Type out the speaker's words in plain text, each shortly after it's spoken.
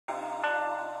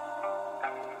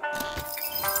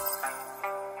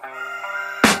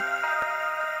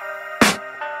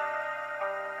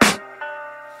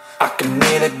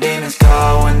hear the demons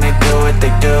call when they do what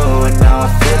they do. And now I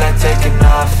feel like taking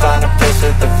off, find a place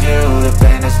with a view. The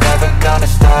pain is never gonna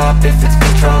stop if it's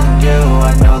controlling you.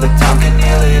 I know that time can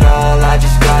heal it all, I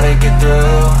just gotta get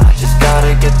through. I just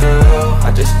gotta get through,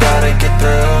 I just gotta get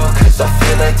through. Cause I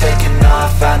feel like taking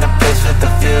off, find a place with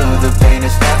a view. The pain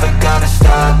is never gonna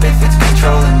stop if it's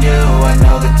controlling you. I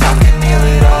know that time can heal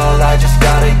it all, I just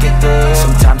gotta get through.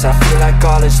 Sometimes I feel like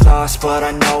all is lost, but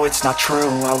I know it's not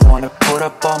true. I wanna put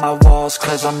up all my walls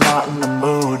cause I'm not in the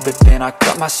mood, but then I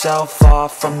cut myself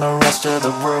off from the rest of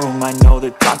the room. I know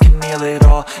that time can heal it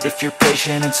all if you're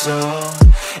patient and soon.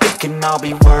 It can all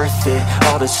be worth it,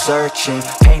 all the searching.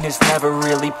 Pain is never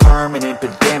really permanent,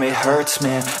 but damn it hurts,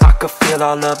 man. I could feel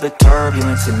all of the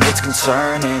turbulence and it's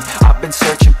concerning. I've been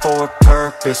searching for a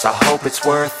purpose, I hope it's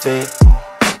worth it.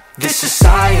 This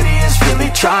society is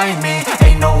really trying me.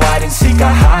 Ain't no hide and seek,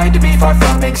 I hide to be far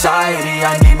from anxiety.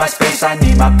 I need my space, I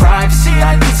need my privacy.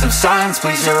 I need some silence,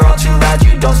 please, you're all too loud.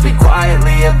 You don't speak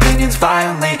quietly, opinions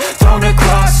violently thrown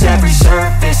across every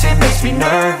surface. It makes me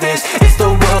nervous, is the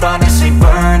world honestly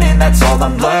burning? That's all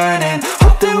I'm learning.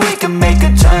 Hope that we can make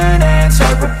a turn and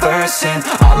start reversing.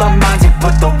 All our minds, we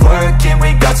put the work in,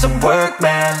 we got some work,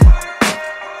 man.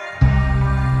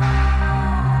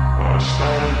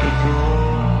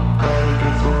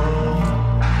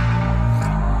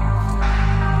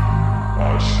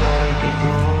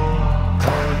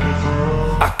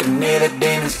 I can hear the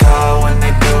demons call when they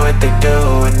do what they do.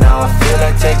 And now I feel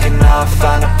like taking off,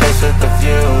 find a place with a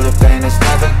view. The pain is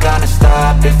never gonna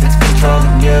stop if it's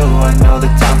controlling you. I know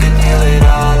that time can heal it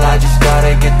all, I just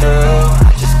gotta get through.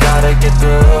 I just gotta get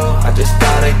through, I just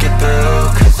gotta get through.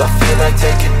 Cause I feel like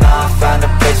taking off, find a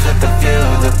place with a view.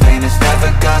 The pain is never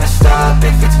gonna stop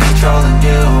if it's controlling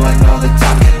you. I know that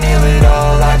time can heal it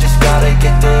all, I just gotta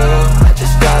get through. I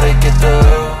just gotta get through.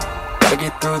 Gotta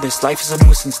get through this, life is a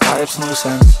nuisance, tie up some loose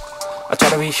ends. I try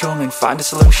to be human, find a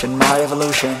solution, my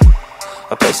evolution.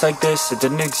 A place like this, it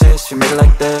didn't exist, we made it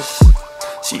like this.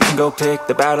 So you can go pick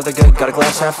the bad or the good, got a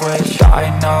glass halfway. I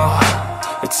know,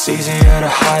 it's easier to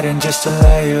hide than just to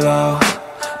lay low.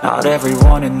 Not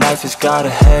everyone in life has got a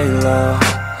halo.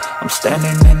 I'm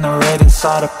standing in the red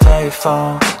inside a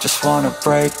payphone. Just wanna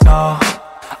break, no,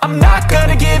 I'm not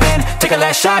gonna give in. Take a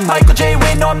last shot, Michael J.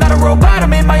 Win. No, I'm not a robot,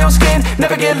 I'm in my own skin.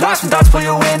 Never get lost when thoughts pull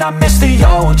you in. I miss the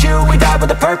old you, we died with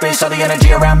a purpose. All the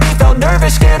energy around me felt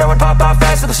nervous, scared I would pop off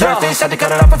fast to the surface. Had to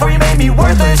cut it off before you made me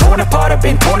worthless. Torn apart, I've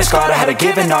been torn and scarred. I had a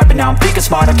given art, but now I'm thinking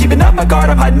smart. I'm keeping up my guard,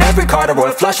 I'm hiding every card. A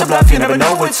royal flush of left, you never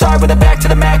know what's hard. With a back to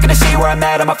the mat, gonna see where I'm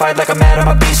at. I'ma fight like I'm mad,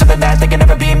 I'ma be something that they can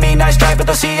never be me. Nice try, but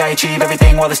they'll see I achieve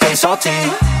everything while they stay salty.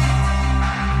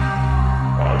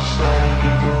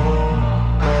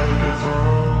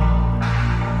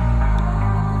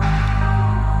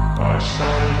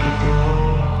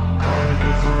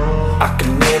 I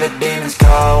can hear the demons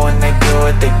call when they do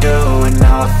what they do. And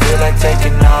now I feel like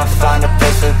taking off, find a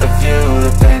place with a view.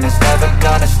 The pain is never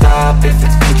gonna stop if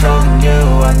it's controlling you.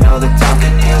 I know that time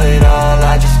can heal it all,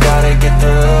 I just gotta get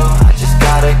through. I just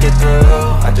gotta get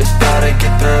through, I just gotta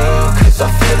get through. Cause I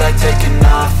feel like taking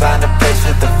off, find a place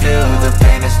with a view. The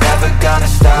pain is never gonna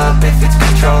stop if it's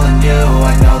controlling you.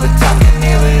 I know that time can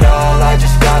heal it all, I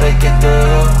just gotta get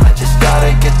through. I just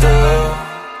gotta get through.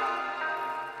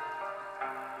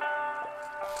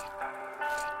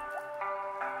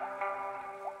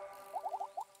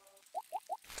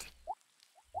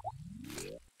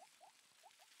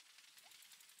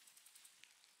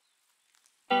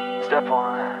 Step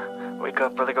 1, wake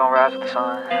up early, gon' rise with the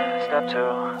sun. Step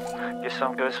 2, get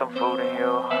some good, some food in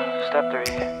you. Step 3,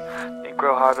 think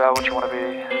real hard about what you wanna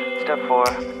be. Step 4,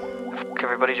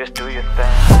 everybody just do your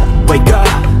thing. Wake up,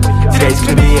 today's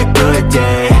gonna be a good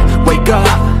day. Wake up,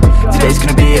 today's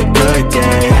gonna be a good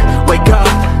day. Wake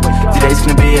up, today's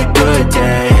gonna be a good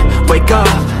day. Wake up,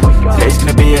 today's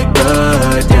gonna be a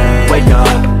good day. Wake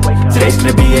up, today's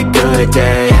gonna be a good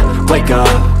day. Wake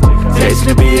up, today's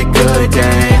gonna be a good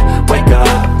day. Wake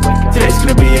up, today's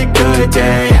gonna be a good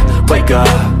day. Wake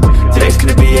up, today's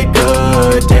gonna be a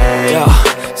good day.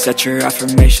 Yo, set your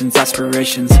affirmations,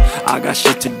 aspirations. I got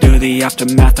shit to do, the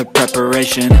aftermath of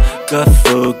preparation. Good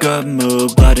food, good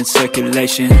mood, blood in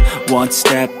circulation. One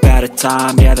step at a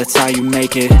time, yeah, that's how you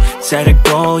make it. Set a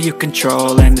goal you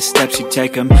control and the steps you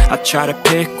take them. I try to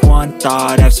pick one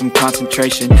thought, have some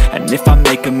concentration. And if I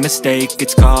make a mistake,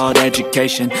 it's called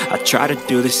education. I try to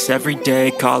do this every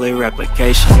day, call it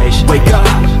replication. Wake up,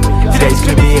 today's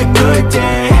gonna be a good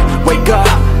day. Wake up,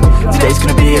 today's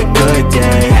gonna be a good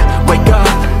day. Wake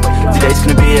up, today's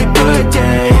gonna be a good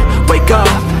day. Wake up,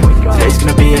 today's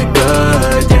gonna be a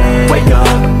good day. Wake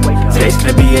up, today's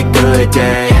gonna be a good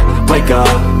day. Wake up,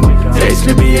 today's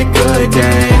gonna be a good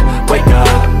day. Wake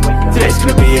up, Today's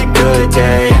gonna be a good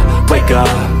day. Wake up,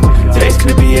 today's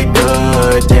gonna be a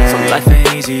good day. So life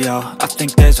ain't easy, yo, I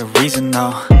think there's a reason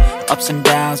though. Ups and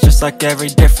downs, just like every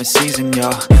different season,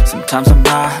 yo. Sometimes I'm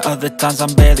high, other times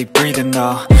I'm barely breathing,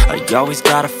 though. I always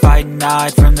gotta fight and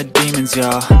hide from the demons,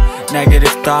 yo.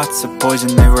 Negative thoughts are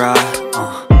poison, they rot.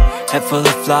 Head full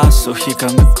of flaws, so here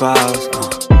come the clouds.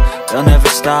 They'll never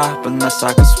stop unless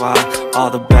I can swap all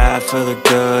the bad for the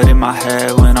good in my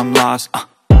head when I'm lost.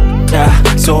 Yeah,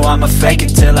 so I'ma fake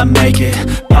it till I make it.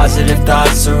 Positive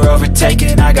thoughts are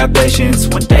overtaken, I got patience.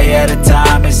 One day at a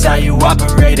time is how you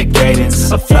operate a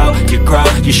cadence. A flow, you grow,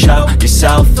 you show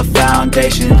yourself a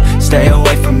foundation. Stay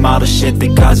away from all the shit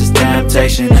that causes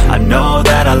temptation. I know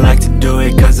that I like to do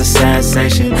it cause it's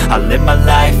sensation. I live my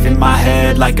life in my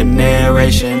head like a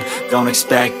narration. Don't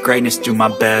expect greatness, do my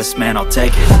best, man, I'll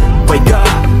take it. Wake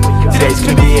up, today's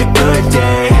gonna be a good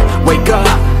day. Wake up,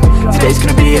 today's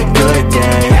gonna be a good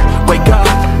day. Wake up,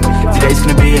 today's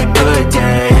gonna be a good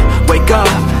day. Wake up,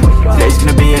 today's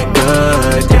gonna be a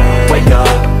good day. Wake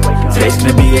up, today's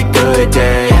gonna be a good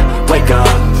day. Wake up,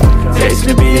 today's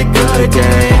gonna be a good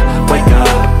day. Wake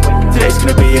up, today's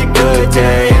gonna be a good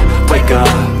day.